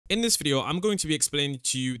In this video, I'm going to be explaining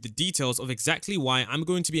to you the details of exactly why I'm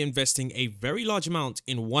going to be investing a very large amount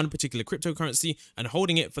in one particular cryptocurrency and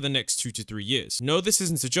holding it for the next 2 to 3 years. No, this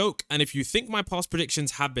isn't a joke, and if you think my past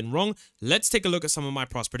predictions have been wrong, let's take a look at some of my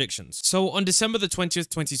past predictions. So on December the 20th,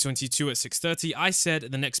 2022 at 6:30, I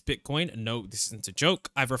said the next Bitcoin, no, this isn't a joke,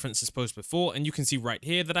 I've referenced this post before, and you can see right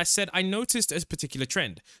here that I said I noticed a particular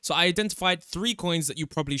trend. So I identified 3 coins that you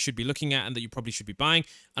probably should be looking at and that you probably should be buying,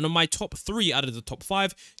 and on my top 3 out of the top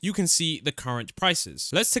 5, you can see the current prices.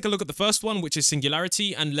 Let's take a look at the first one, which is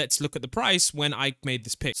Singularity, and let's look at the price when I made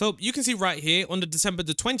this pick. So you can see right here on the December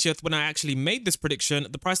the 20th, when I actually made this prediction,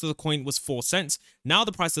 the price of the coin was 4 cents. Now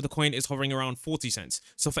the price of the coin is hovering around 40 cents.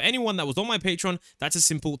 So for anyone that was on my Patreon, that's a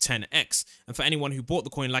simple 10x. And for anyone who bought the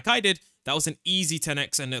coin like I did, that was an easy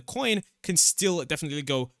 10x, and the coin can still definitely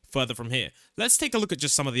go further from here. Let's take a look at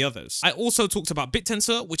just some of the others. I also talked about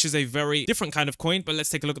BitTensor, which is a very different kind of coin, but let's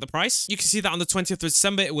take a look at the price. You can see that on the 20th of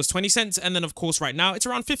December, it was 20 cents. And then of course, right now it's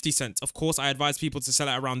around 50 cents. Of course, I advise people to sell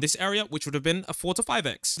it around this area, which would have been a 4 to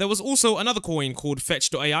 5x. There was also another coin called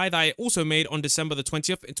Fetch.ai that I also made on December the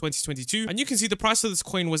 20th in 2022. And you can see the price of this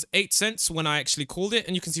coin was 8 cents when I actually called it.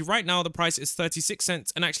 And you can see right now the price is 36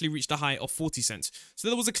 cents and actually reached a high of 40 cents. So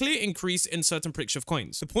there was a clear increase in certain prediction of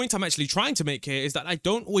coins. The point I'm actually trying to make here is that I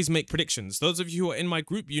don't always make predictions. Those of you who are in my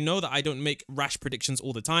group, you know that I don't make rash predictions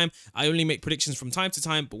all the time. I only make predictions from time to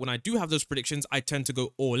time, but when I do have those predictions, I tend to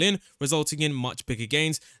go all in, resulting in much bigger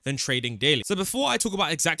gains than trading daily. So before I talk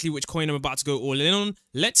about exactly which coin I'm about to go all in on,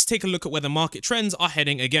 let's take a look at where the market trends are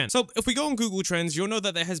heading again. So if we go on Google Trends, you'll know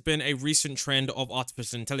that there has been a recent trend of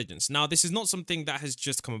artificial intelligence. Now, this is not something that has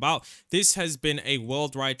just come about. This has been a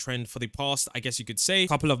worldwide trend for the past, I guess you could say,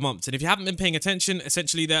 couple of months. And if you haven't been paying attention,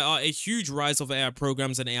 essentially there are a huge rise of AI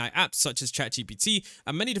programs and AI apps such as ChatGPT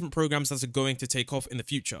and many different programs that are going to take off in the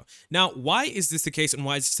future. Now, why is this the case and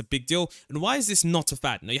why is this a big deal and why is this not a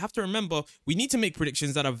fad? Now, you have to remember, we need to make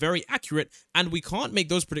predictions that are very accurate and we can't make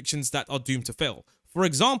those predictions that are doomed to fail. For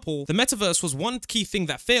example, the metaverse was one key thing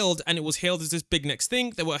that failed and it was hailed as this big next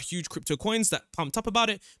thing. There were huge crypto coins that pumped up about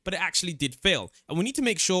it, but it actually did fail. And we need to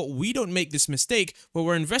make sure we don't make this mistake where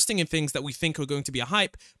we're investing in things that we think are going to be a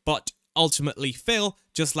hype, but ultimately fail,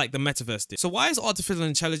 just like the metaverse did. So why is artificial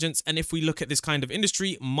intelligence, and if we look at this kind of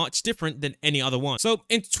industry, much different than any other one? So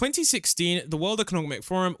in 2016, the World Economic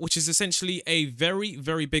Forum, which is essentially a very,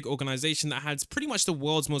 very big organization that has pretty much the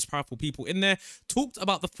world's most powerful people in there, talked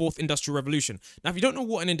about the 4th Industrial Revolution. Now, if you don't know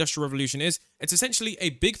what an industrial revolution is, it's essentially a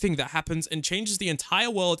big thing that happens and changes the entire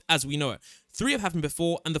world as we know it. 3 have happened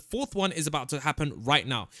before, and the 4th one is about to happen right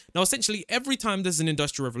now. Now, essentially, every time there's an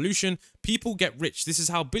industrial revolution, people get rich. This is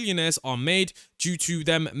how billionaires are made due to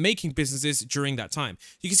them making businesses during that time.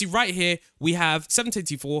 You can see right here, we have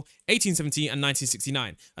 1784, 1870, and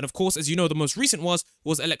 1969. And of course, as you know, the most recent was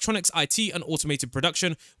electronics, IT, and automated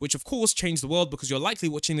production, which of course changed the world because you're likely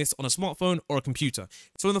watching this on a smartphone or a computer.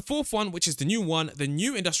 So in the 4th one, which is the new one, the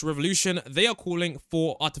new industrial revolution, they are calling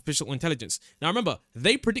for artificial intelligence. Now remember,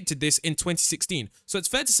 they predicted this in 2016. So it's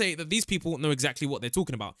fair to say that these people know exactly what they're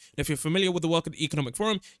talking about. And if you're familiar with the work of the Economic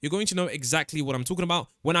Forum, you're going to know exactly what I'm talking about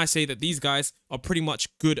when I say that these guys are pretty much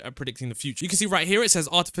good at predicting the future. You can see right here, it says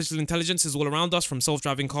artificial intelligence is all around us, from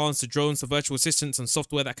self-driving cars to drones to virtual assistants and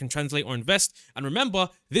software that can translate or invest. And remember,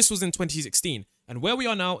 this was in 2016. And where we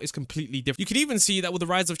are now is completely different. You can even see that with the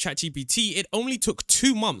rise of ChatGPT, it only took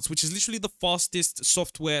 2 months, which is literally the fastest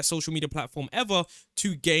software social media platform ever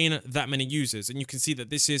to gain that many users. And you can see that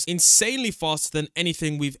this is insanely faster than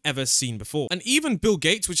anything we've ever seen before. And even Bill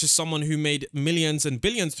Gates, which is someone who made millions and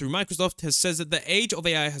billions through Microsoft, has said that the age of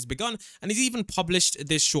AI has begun. And he's even published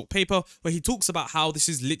this short paper where he talks about how this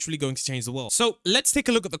is literally going to change the world. So let's take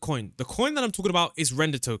a look at the coin. The coin that I'm talking about is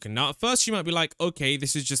Render Token. Now, at first you might be like, okay,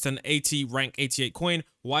 this is just an 80 rank 88 coin.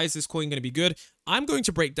 Why is this coin going to be good? I'm going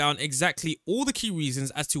to break down exactly all the key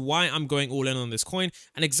reasons as to why I'm going all in on this coin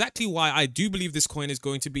and exactly why I do believe this coin is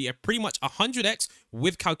going to be a pretty much 100x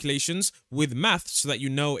with calculations, with math, so that you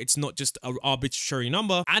know it's not just an arbitrary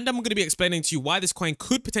number. And I'm going to be explaining to you why this coin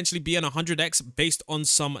could potentially be an 100x based on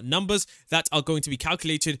some numbers that are going to be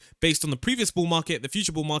calculated based on the previous bull market, the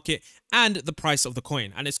future bull market, and the price of the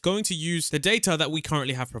coin. And it's going to use the data that we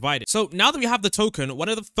currently have provided. So now that we have the token, one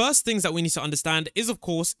of the first things that we need to understand is, of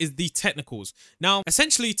course, is the technicals. Now,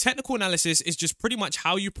 essentially, technical analysis is just pretty much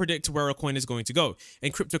how you predict where a coin is going to go.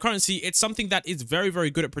 In cryptocurrency, it's something that is very, very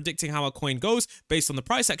good at predicting how a coin goes based on the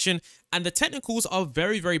price action, and the technicals are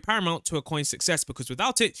very, very paramount to a coin's success because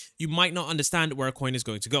without it, you might not understand where a coin is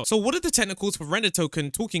going to go. So what are the technicals for Render Token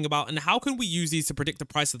talking about, and how can we use these to predict the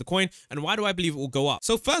price of the coin, and why do I believe it will go up?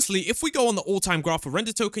 So firstly, if we go on the all-time graph for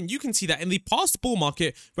Render Token, you can see that in the past bull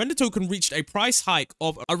market, Render Token reached a price hike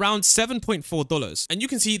of around $7.4. And And you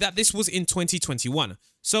can see that this was in 2021.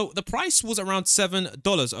 So the price was around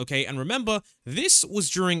 $7, okay? And remember, this was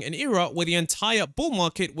during an era where the entire bull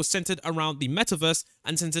market was centered around the metaverse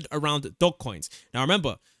and centered around dog coins. Now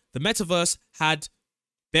remember, the metaverse had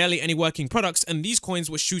barely any working products, and these coins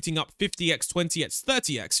were shooting up 50x, 20x,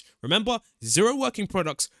 30x. Remember, zero working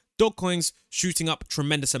products, dog coins shooting up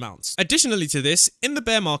tremendous amounts. Additionally to this, in the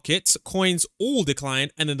bear market, coins all decline,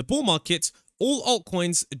 and in the bull market, all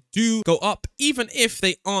altcoins do go up, even if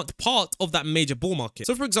they aren't part of that major bull market.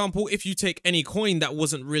 So for example, if you take any coin that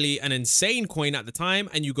wasn't really an insane coin at the time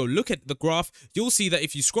and you go look at the graph, you'll see that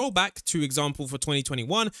if you scroll back to example for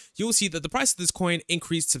 2021, you'll see that the price of this coin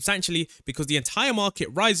increased substantially because the entire market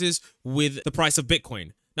rises with the price of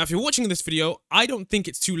Bitcoin. Now, if you're watching this video, I don't think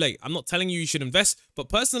it's too late. I'm not telling you should invest, but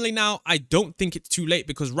personally now, I don't think it's too late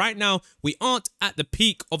because right now we aren't at the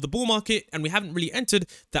peak of the bull market and we haven't really entered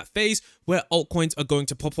that phase where altcoins are going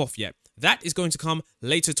to pop off yet. That is going to come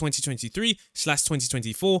later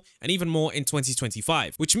 2023/2024 and even more in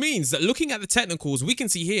 2025, which means that looking at the technicals, we can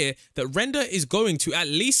see here that render is going to at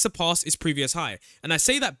least surpass its previous high. And I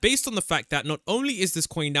say that based on the fact that not only is this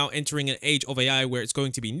coin now entering an age of AI where it's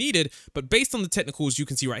going to be needed, but based on the technicals, you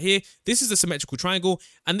can see right here, this is a symmetrical triangle,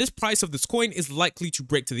 and this price of this coin is likely to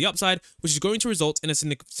break to the upside, which is going to result in a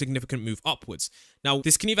significant move upwards. Now,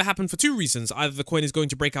 this can either happen for two reasons. Either the coin is going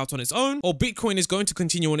to break out on its own, or Bitcoin is going to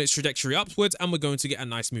continue on its trajectory upwards and we're going to get a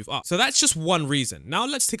nice move up. So that's just one reason. Now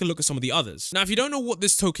let's take a look at some of the others. Now, if you don't know what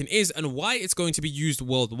this token is and why it's going to be used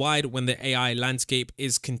worldwide when the AI landscape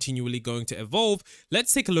is continually going to evolve,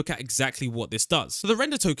 let's take a look at exactly what this does. So the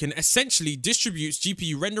render token essentially distributes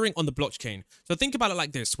GPU rendering on the blockchain. So think about it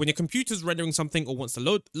like this. When your computer's rendering something or wants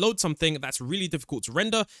to load something that's really difficult to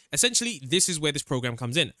render, essentially this is where this program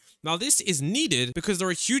comes in. Now this is needed because there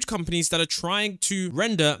are huge companies that are trying to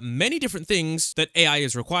render many different things that AI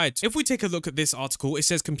is required to. If we take a look at this article, it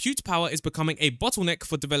says compute power is becoming a bottleneck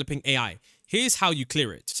for developing AI. Here's how you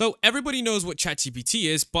clear it. So everybody knows what ChatGPT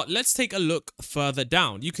is, but let's take a look further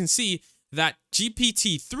down. You can see that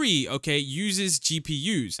GPT-3, okay, uses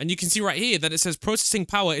GPUs. And you can see right here that it says processing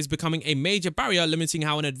power is becoming a major barrier limiting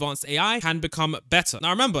how an advanced AI can become better.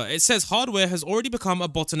 Now remember, it says hardware has already become a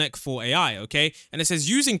bottleneck for AI, okay? And it says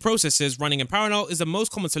using processors running in parallel is the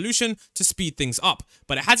most common solution to speed things up,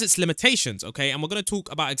 but it has its limitations, okay? And we're going to talk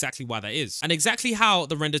about exactly why that is and exactly how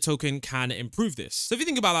the render token can improve this. So if you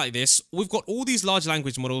think about it like this, we've got all these large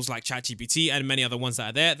language models like ChatGPT and many other ones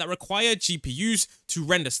that are there that require GPUs to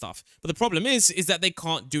render stuff. But the problem is that they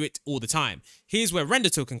can't do it all the time. Here's where render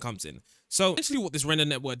token comes in. So essentially what this render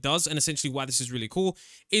network does, and essentially why this is really cool,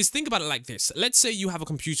 is think about it like this. Let's say you have a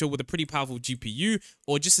computer with a pretty powerful GPU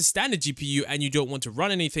or just a standard GPU and you don't want to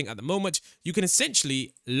run anything at the moment. You can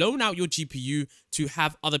essentially loan out your GPU to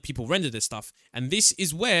have other people render this stuff. And this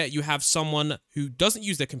is where you have someone who doesn't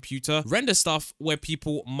use their computer render stuff where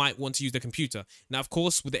people might want to use their computer. Now, of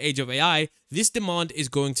course, with the age of AI, this demand is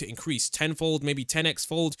going to increase tenfold, maybe 10x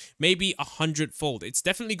fold, maybe 100-fold. It's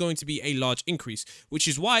definitely going to be a large increase, which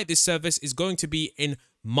is why this service is going to be in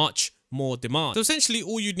much more demand. So essentially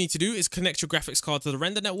all you'd need to do is connect your graphics card to the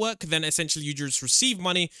render network, then essentially you just receive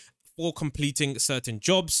money for completing certain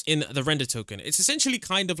jobs in the render token. It's essentially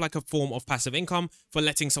kind of like a form of passive income for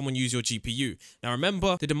letting someone use your GPU. Now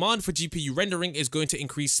remember, the demand for GPU rendering is going to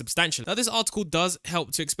increase substantially. Now this article does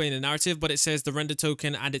help to explain the narrative, but it says the render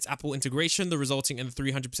token and its Apple integration, the resulting in the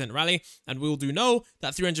 300% rally, and we all do know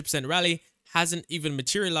that 300% rally hasn't even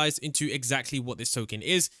materialized into exactly what this token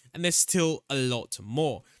is, and there's still a lot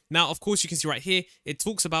more. Now, of course, you can see right here, it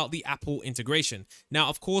talks about the Apple integration. Now,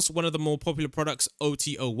 of course, one of the more popular products,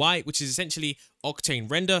 OTOY, which is essentially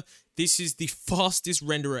Octane Render. This is the fastest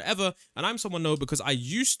renderer ever, and I'm someone know because I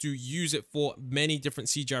used to use it for many different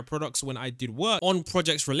CGI products when I did work on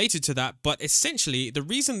projects related to that. But essentially, the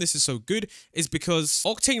reason this is so good is because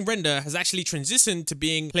Octane Render has actually transitioned to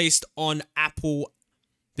being placed on Apple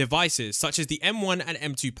devices such as the M1 and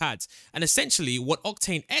M2 pads. And essentially what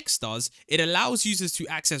Octane X does, it allows users to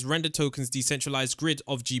access render tokens decentralized grid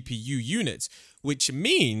of GPU units, which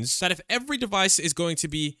means that if every device is going to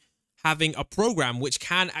be having a program which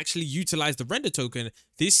can actually utilize the render token,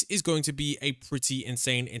 this is going to be a pretty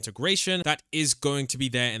insane integration that is going to be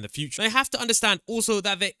there in the future. And I have to understand also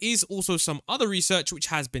that there is also some other research which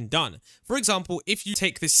has been done. For example, if you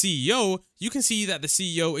take the CEO, you can see that the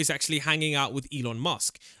CEO is actually hanging out with Elon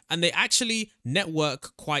Musk, and they actually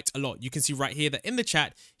network quite a lot. You can see right here that in the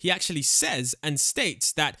chat, he actually says and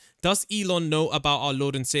states that, does Elon know about our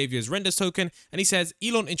Lord and Savior's render token? And he says,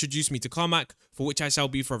 Elon introduced me to Carmack, for which I shall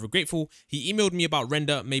be forever grateful. He emailed me about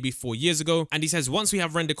render maybe 4 years ago. And he says, once we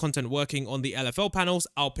have render content working on the LFL panels,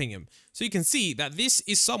 I'll ping him. So you can see that this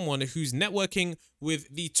is someone who's networking with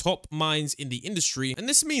the top minds in the industry. And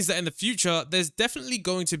this means that in the future, there's definitely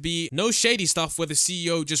going to be no shady stuff where the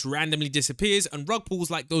CEO just randomly disappears and rug pulls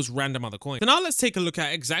like those random other coins. So now let's take a look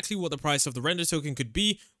at exactly what the price of the render token could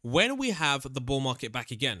be when we have the bull market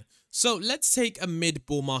back again. So let's take a mid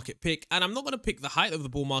bull market pick, and I'm not going to pick the height of the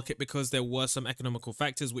bull market because there were some economical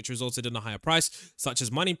factors which resulted in a higher price, such as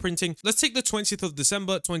money printing. Let's take the 20th of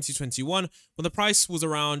December 2021 when the price was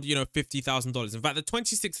around, $50,000. In fact, the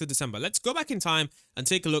 26th of December. Let's go back in time and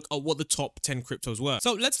take a look at what the top 10 cryptos were.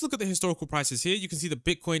 So let's look at the historical prices here. You can see the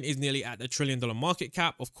Bitcoin is nearly at $1 trillion market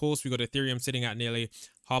cap. Of course, we got Ethereum sitting at nearly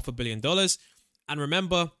 $500 million. And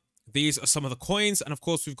remember, these are some of the coins. And of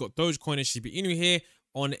course, we've got Dogecoin and Shiba Inu here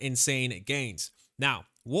on insane gains. Now,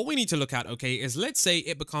 what we need to look at, okay, is let's say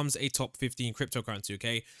it becomes a top 15 cryptocurrency,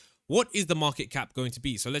 okay? What is the market cap going to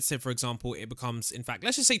be? So let's say, for example, it becomes, in fact,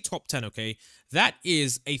 let's just say top 10, okay? That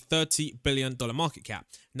is a $30 billion market cap.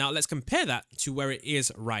 Now, let's compare that to where it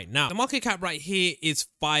is right now. The market cap right here is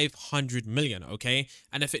 500 million, okay?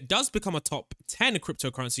 And if it does become a top 10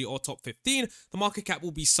 cryptocurrency or top 15, the market cap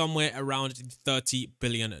will be somewhere around $30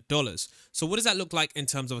 billion. So what does that look like in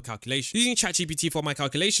terms of a calculation? Using ChatGPT for my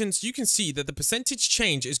calculations, you can see that the percentage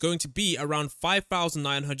change is going to be around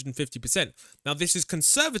 5,950%. Now, this is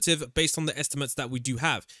conservative based on the estimates that we do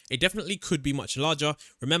have. It definitely could be much larger.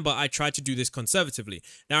 Remember, I tried to do this conservatively.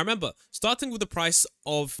 Now, remember, starting with the price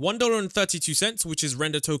of $1.32, which is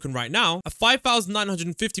render token right now, a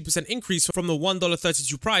 5,950% increase from the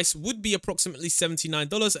 $1.32 price would be approximately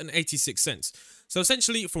 $79.86. So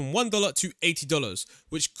essentially from $1 to $80,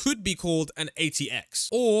 which could be called an 80x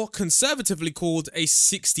or conservatively called a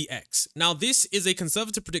 60x. Now, this is a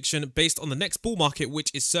conservative prediction based on the next bull market,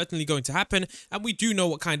 which is certainly going to happen. And we do know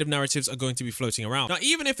what kind of narratives are going to be floating around. Now,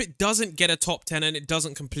 even if it doesn't get a top 10 and it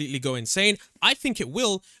doesn't completely go insane, I think it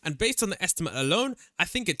will. And based on the estimate alone, I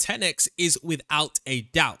think a 10x is without a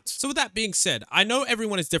doubt. So with that being said, I know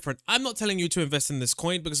everyone is different. I'm not telling you to invest in this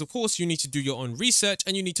coin because of course you need to do your own research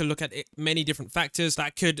and you need to look at many different factors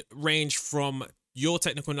that could range from your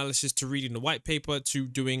technical analysis to reading the white paper to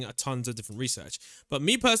doing tons of different research. But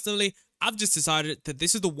me personally, I've just decided that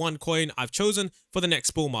this is the one coin I've chosen for the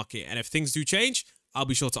next bull market. And if things do change, I'll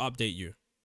be sure to update you.